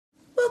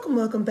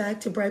Welcome back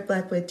to Bright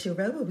Blackwood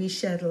Tarot, where we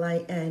shed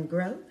light and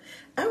grow.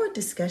 Our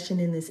discussion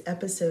in this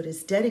episode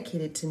is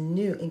dedicated to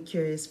new and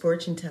curious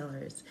fortune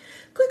tellers.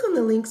 Click on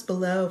the links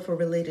below for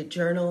related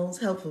journals,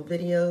 helpful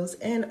videos,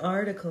 and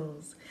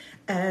articles.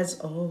 As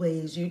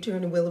always, you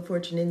turn the wheel of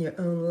fortune in your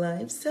own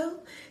life, so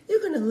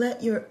you're going to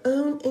let your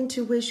own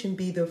intuition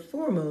be the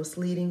foremost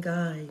leading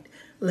guide.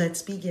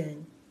 Let's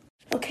begin.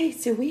 Okay,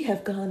 so we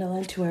have gone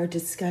on to our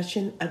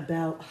discussion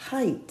about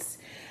heights.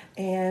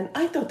 And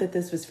I thought that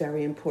this was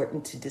very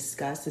important to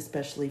discuss,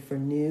 especially for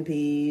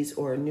newbies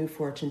or new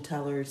fortune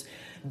tellers,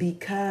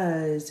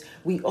 because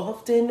we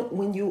often,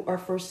 when you are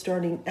first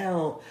starting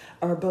out,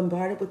 are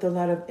bombarded with a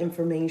lot of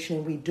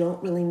information. We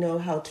don't really know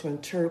how to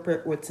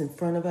interpret what's in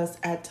front of us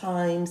at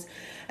times.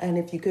 And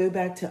if you go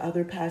back to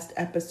other past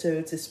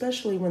episodes,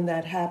 especially when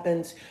that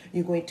happens,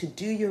 you're going to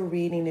do your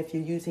reading. If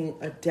you're using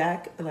a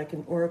deck, like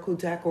an oracle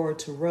deck or a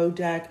tarot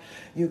deck,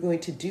 you're going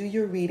to do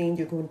your reading.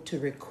 You're going to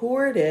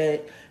record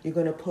it. You're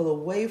going to pull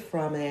away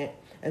from it.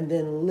 And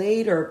then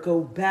later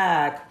go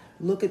back,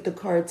 look at the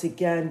cards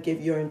again,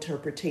 give your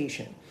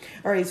interpretation.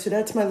 All right, so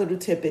that's my little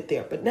tidbit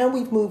there. But now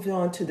we've moved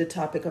on to the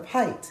topic of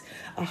heights.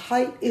 A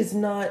height is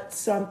not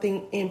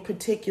something in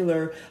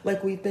particular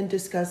like we've been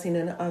discussing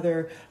in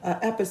other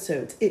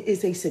episodes. It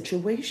is a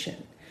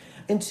situation.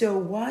 And so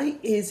why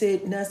is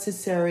it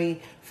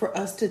necessary for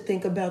us to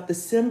think about the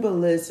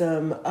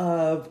symbolism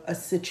of a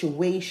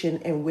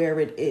situation and where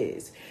it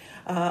is?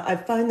 I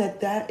find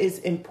that is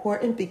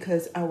important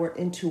because our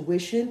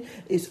intuition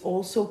is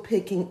also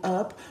picking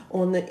up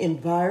on the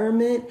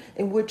environment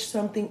in which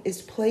something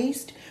is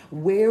placed,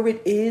 where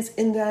it is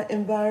in that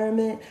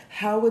environment,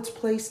 how it's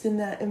placed in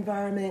that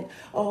environment.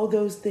 All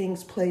those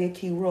things play a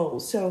key role.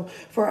 So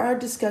for our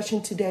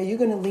discussion today, you're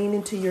going to lean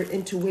into your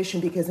intuition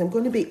because I'm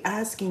going to be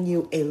asking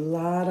you a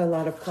lot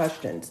of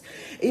questions.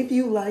 If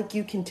you like,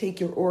 you can take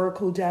your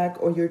oracle deck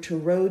or your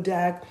tarot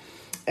deck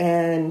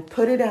and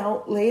put it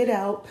out, lay it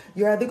out.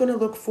 You're either going to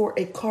look for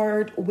a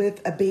card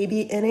with a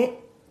baby in it,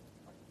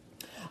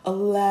 a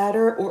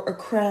ladder, or a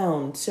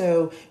crown.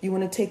 So you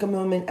want to take a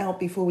moment out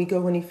before we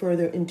go any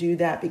further and do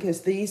that,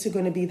 because these are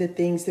going to be the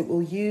things that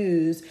we'll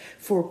use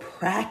for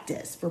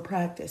practice,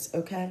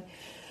 okay?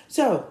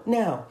 So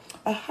now,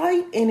 a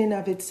height in and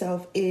of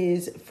itself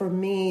is, for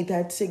me,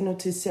 that signal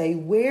to say,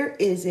 where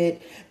is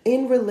it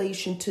in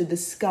relation to the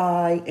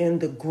sky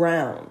and the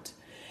ground?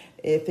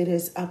 If it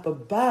is up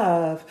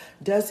above,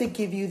 does it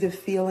give you the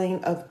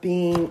feeling of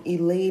being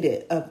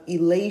elated, of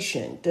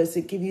elation? Does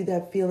it give you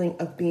that feeling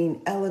of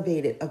being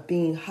elevated, of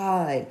being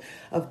high,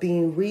 of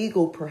being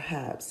regal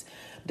perhaps?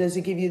 Does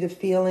it give you the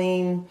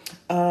feeling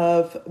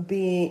of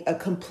being a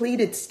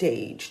completed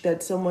stage,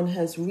 that someone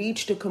has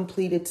reached a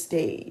completed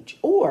stage?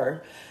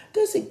 Or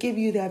does it give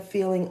you that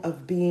feeling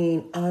of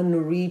being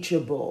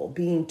unreachable,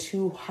 being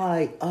too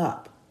high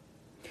up?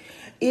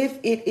 If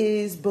it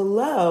is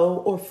below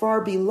or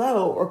far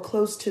below or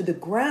close to the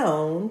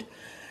ground,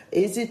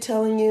 is it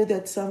telling you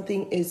that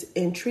something is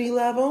entry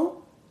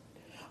level?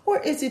 Or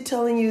is it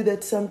telling you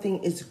that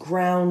something is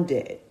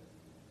grounded?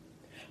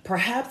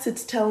 Perhaps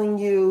it's telling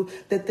you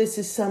that this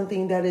is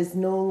something that is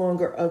no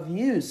longer of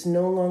use,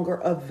 no longer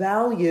of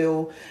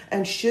value,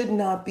 and should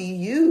not be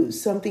used,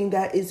 something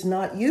that is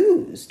not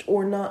used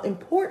or not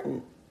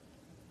important.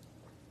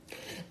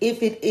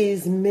 If it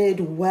is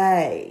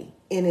midway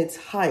in its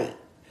height,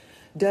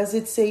 does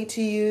it say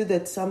to you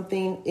that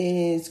something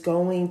is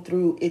going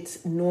through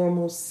its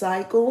normal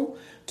cycle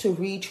to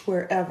reach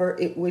wherever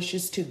it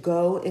wishes to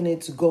go in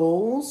its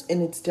goals,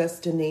 in its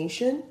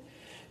destination?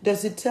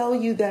 Does it tell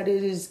you that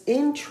it is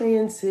in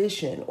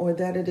transition or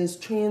that it is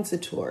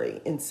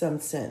transitory in some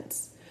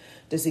sense?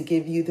 Does it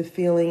give you the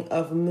feeling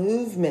of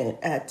movement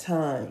at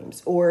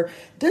times? Or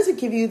does it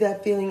give you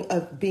that feeling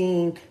of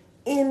being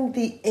in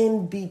the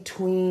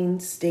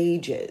in-between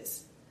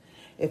stages?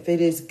 If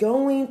it is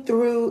going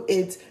through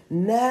its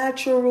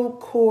natural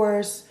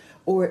course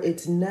or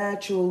its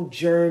natural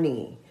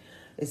journey,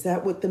 is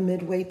that what the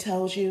midway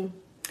tells you?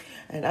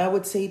 And I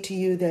would say to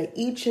you that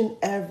each and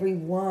every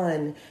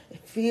one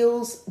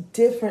feels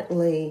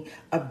differently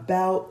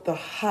about the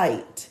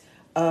height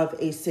of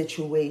a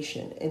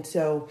situation. And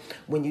so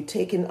when you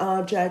take an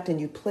object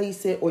and you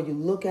place it or you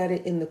look at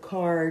it in the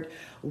card,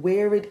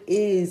 where it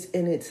is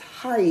in its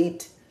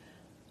height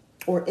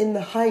or in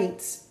the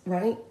heights,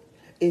 right,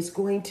 is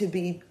going to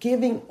be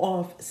giving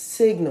off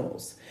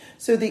signals.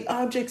 So the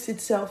object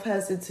itself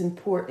has its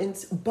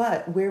importance,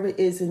 but where it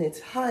is in its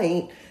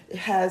height, it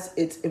has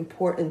its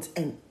importance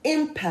and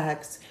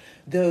impacts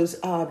those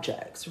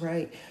objects,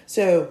 right?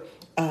 So,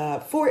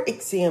 for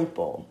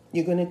example,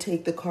 you're going to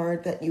take the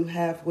card that you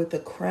have with a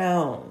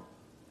crown.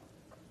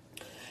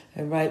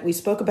 All right, we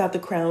spoke about the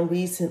crown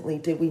recently,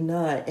 did we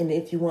not? And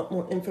if you want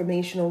more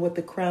information on what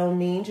the crown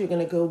means, you're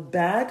going to go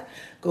back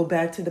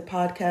to the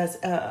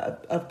podcast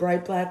of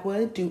Bright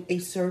Blackwood, do a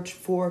search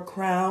for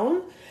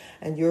crown,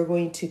 and you're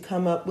going to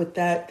come up with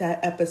that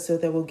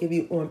episode that will give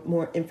you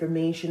more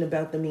information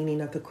about the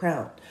meaning of the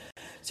crown.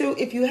 So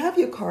if you have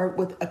your card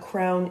with a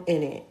crown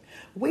in it,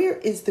 where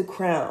is the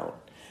crown?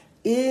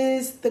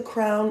 Is the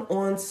crown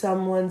on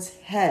someone's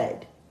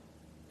head?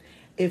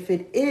 If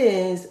it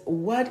is,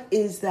 what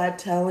is that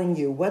telling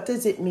you? What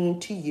does it mean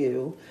to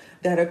you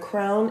that a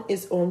crown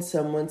is on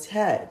someone's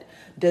head?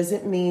 Does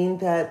it mean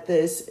that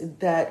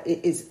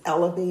it is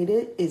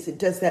elevated?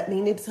 Does that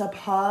mean it's up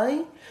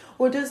high?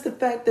 Or does the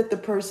fact that the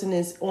person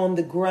is on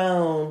the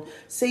ground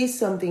say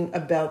something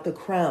about the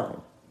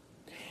crown?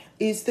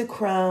 Is the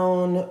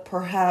crown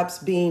perhaps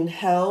being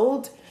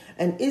held?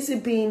 And is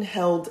it being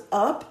held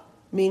up?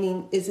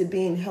 Meaning, is it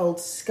being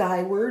held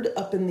skyward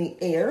up in the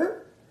air?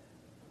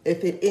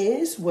 If it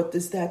is, what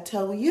does that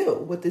tell you?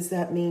 What does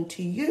that mean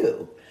to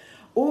you?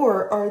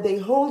 Or are they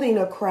holding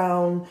a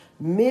crown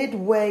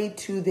midway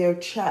to their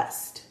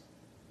chest?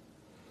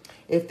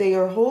 If they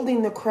are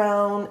holding the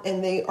crown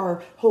and they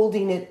are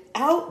holding it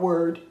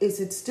outward,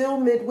 is it still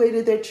midway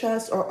to their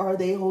chest, or are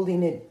they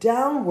holding it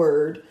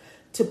downward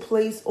to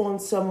place on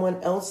someone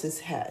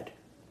else's head?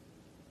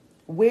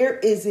 Where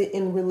is it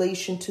in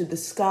relation to the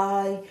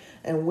sky,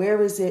 and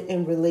where is it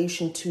in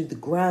relation to the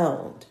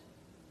ground?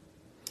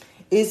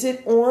 Is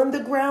it on the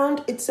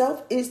ground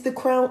itself? Is the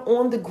crown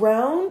on the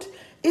ground?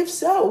 If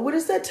so, what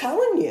is that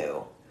telling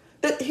you?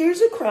 That here's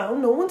a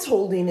crown, no one's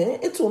holding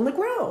it, it's on the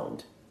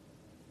ground.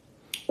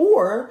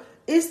 Or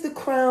is the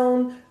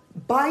crown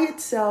by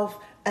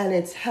itself and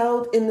it's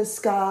held in the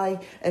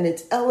sky and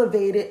it's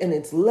elevated and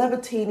it's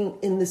levitating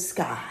in the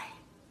sky?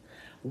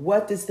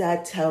 What does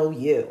that tell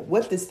you?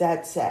 What does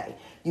that say?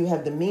 You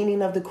have the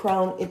meaning of the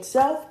crown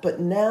itself, but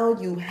now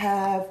you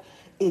have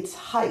its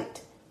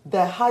height,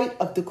 the height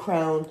of the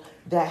crown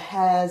that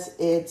has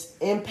its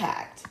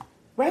impact,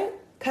 right?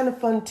 Kind of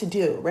fun to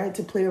do, right?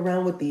 To play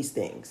around with these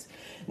things.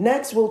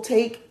 Next, we'll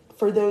take,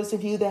 for those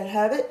of you that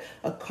have it,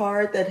 a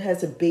card that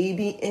has a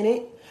baby in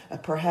it,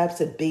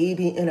 perhaps a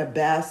baby in a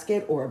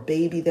basket or a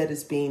baby that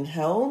is being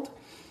held.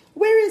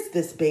 Where is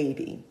this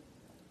baby?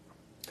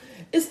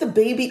 Is the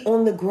baby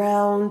on the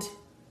ground?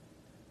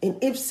 And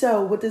if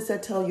so, what does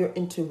that tell your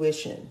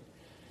intuition?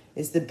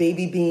 Is the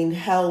baby being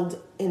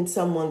held in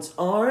someone's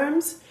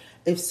arms?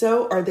 If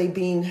so, are they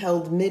being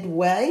held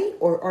midway,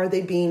 or are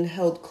they being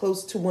held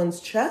close to one's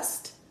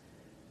chest?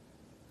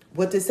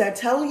 What does that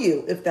tell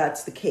you if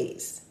that's the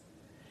case?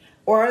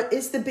 Or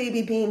is the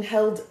baby being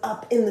held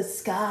up in the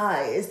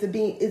sky? Is the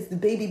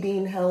baby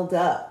being held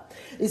up?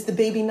 Is the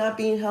baby not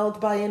being held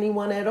by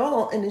anyone at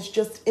all and is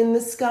just in the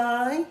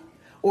sky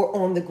or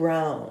on the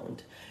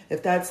ground?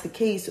 If that's the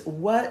case,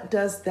 what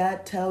does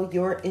that tell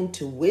your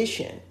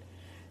intuition?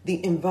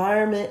 The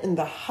environment and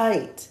the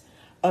height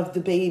of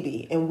the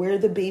baby and where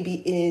the baby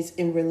is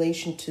in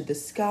relation to the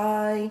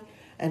sky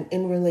and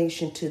in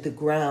relation to the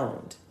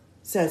ground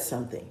says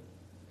something.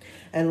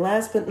 And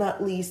last but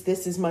not least,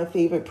 this is my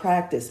favorite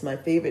practice. My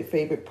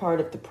favorite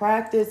part of the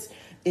practice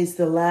is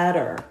the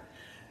ladder.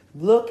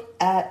 Look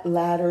at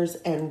ladders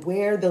and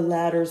where the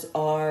ladders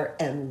are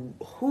and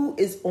who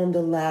is on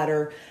the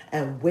ladder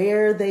and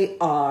where they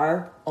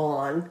are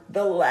on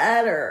the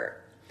ladder.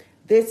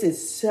 This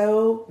is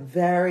so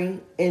very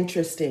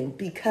interesting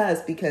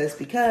because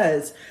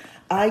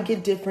I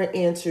get different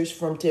answers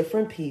from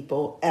different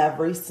people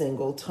every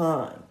single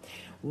time.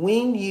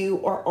 When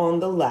you are on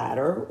the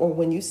ladder or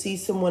when you see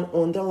someone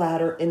on the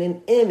ladder in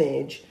an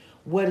image,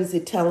 what is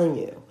it telling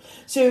you?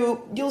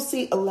 So you'll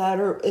see a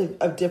ladder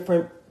of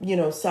different,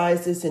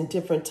 sizes and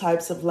different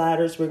types of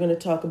ladders. We're going to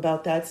talk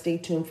about that. Stay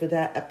tuned for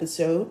that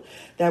episode.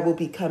 That will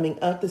be coming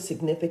up, the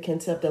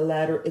significance of the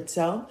ladder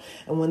itself.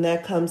 And when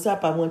that comes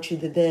up, I want you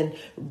to then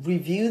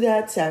review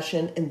that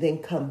session and then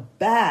come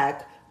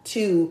back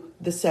to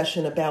the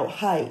session about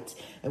height.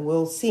 And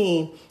we'll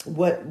see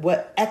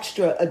what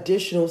extra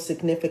additional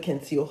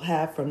significance you'll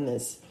have from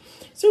this.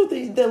 So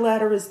the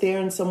ladder is there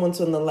and someone's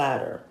on the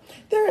ladder.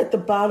 They're at the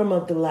bottom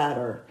of the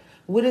ladder.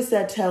 What does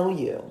that tell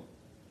you?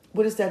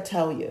 What does that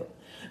tell you?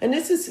 And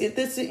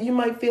this you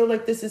might feel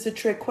like this is a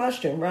trick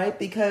question, right?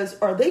 Because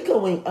are they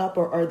going up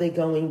or are they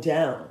going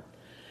down?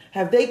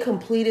 Have they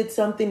completed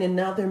something and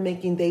now they're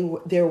making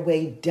their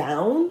way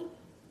down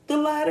the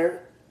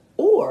ladder?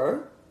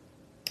 Or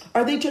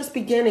are they just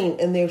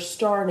beginning and they're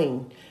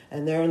starting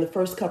and they're in the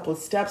first couple of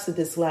steps of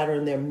this ladder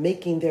and they're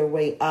making their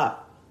way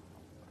up?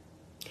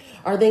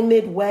 Are they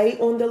midway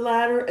on the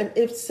ladder? And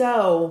if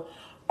so,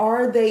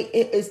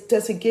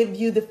 does it give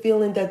you the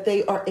feeling that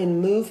they are in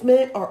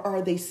movement or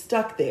are they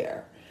stuck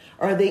there?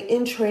 Are they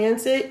in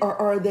transit or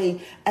are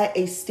they at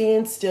a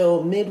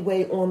standstill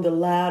midway on the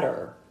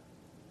ladder?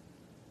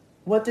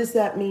 What does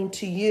that mean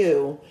to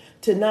you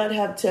to not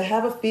have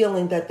a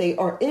feeling that they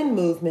are in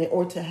movement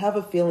or to have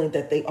a feeling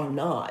that they are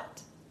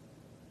not?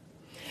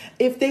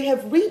 If they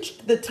have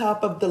reached the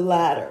top of the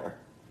ladder,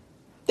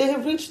 they're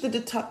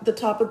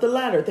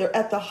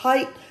at the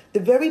height,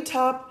 the very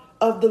top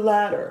of the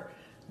ladder.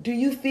 Do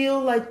you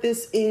feel like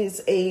this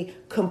is a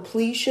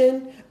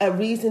completion, a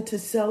reason to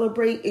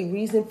celebrate, a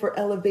reason for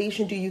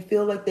elevation? Do you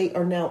feel like they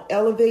are now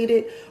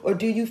elevated, or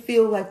do you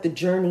feel like the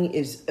journey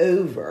is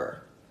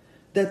over,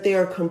 that they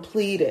are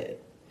completed,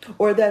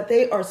 or that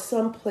they are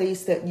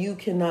someplace that you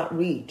cannot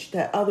reach,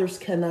 that others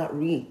cannot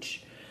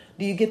reach?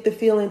 Do you get the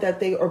feeling that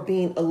they are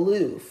being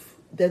aloof,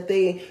 that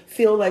they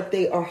feel like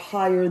they are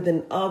higher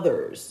than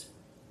others?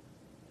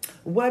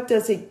 what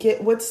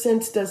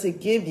sense does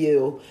it give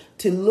you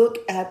to look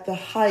at the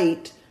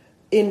height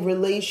in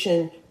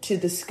relation to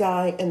the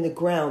sky and the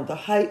ground, the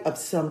height of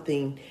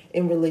something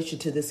in relation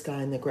to the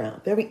sky and the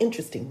ground? Very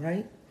interesting,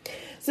 right?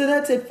 So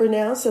that's it for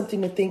now,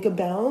 something to think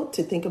about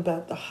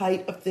the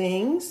height of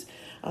things,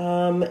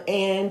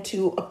 and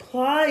to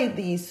apply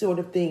these sort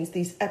of things,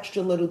 these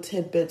extra little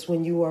tidbits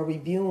when you are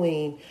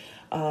reviewing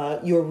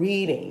your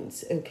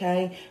readings,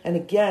 okay? And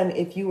again,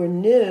 if you are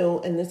new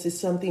and this is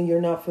something you're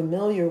not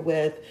familiar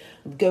with,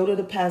 go to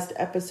the past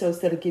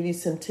episodes that'll give you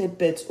some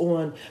tidbits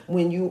on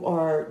when you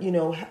are,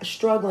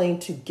 struggling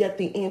to get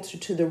the answer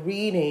to the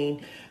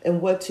reading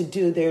and what to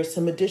do. There's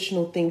some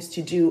additional things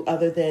to do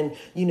other than,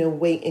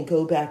 wait and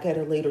go back at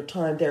a later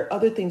time. There are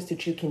other things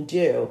that you can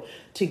do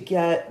to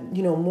get,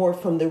 more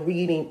from the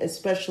reading,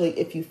 especially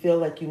if you feel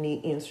like you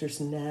need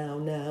answers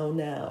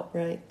now,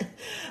 right?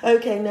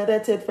 Okay, now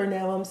that's it for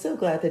now. I'm so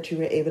glad that you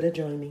were able to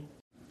join me.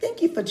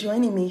 Thank you for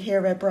joining me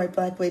here at Bright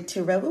Black with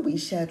Tarot, where we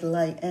shed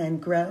light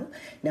and grow.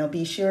 Now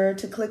be sure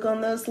to click on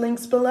those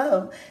links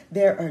below.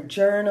 There are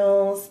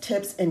journals,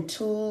 tips, and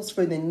tools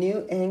for the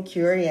new and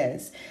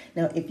curious.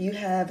 Now, if you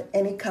have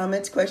any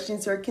comments,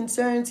 questions, or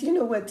concerns, you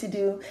know what to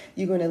do.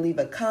 You're going to leave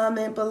a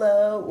comment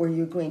below, or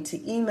you're going to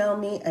email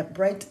me at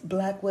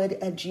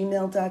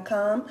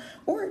brightblackwood@gmail.com,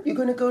 or you're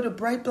going to go to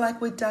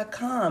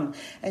brightblackwood.com,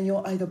 and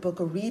you'll either book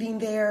a reading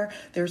there.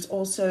 There's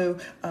also,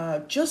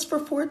 just for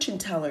fortune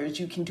tellers,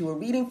 you can do a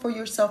reading for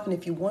yourself, and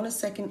if you want a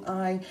second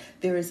eye,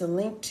 there is a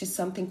link to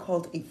something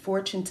called a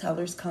fortune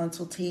teller's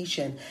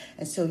consultation,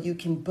 and so you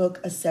can book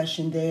a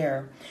session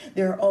there.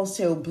 There are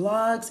also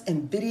blogs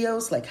and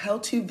videos, like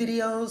how-to videos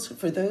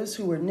for those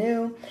who are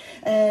new,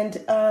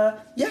 and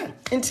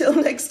until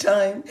next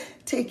time,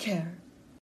 take care.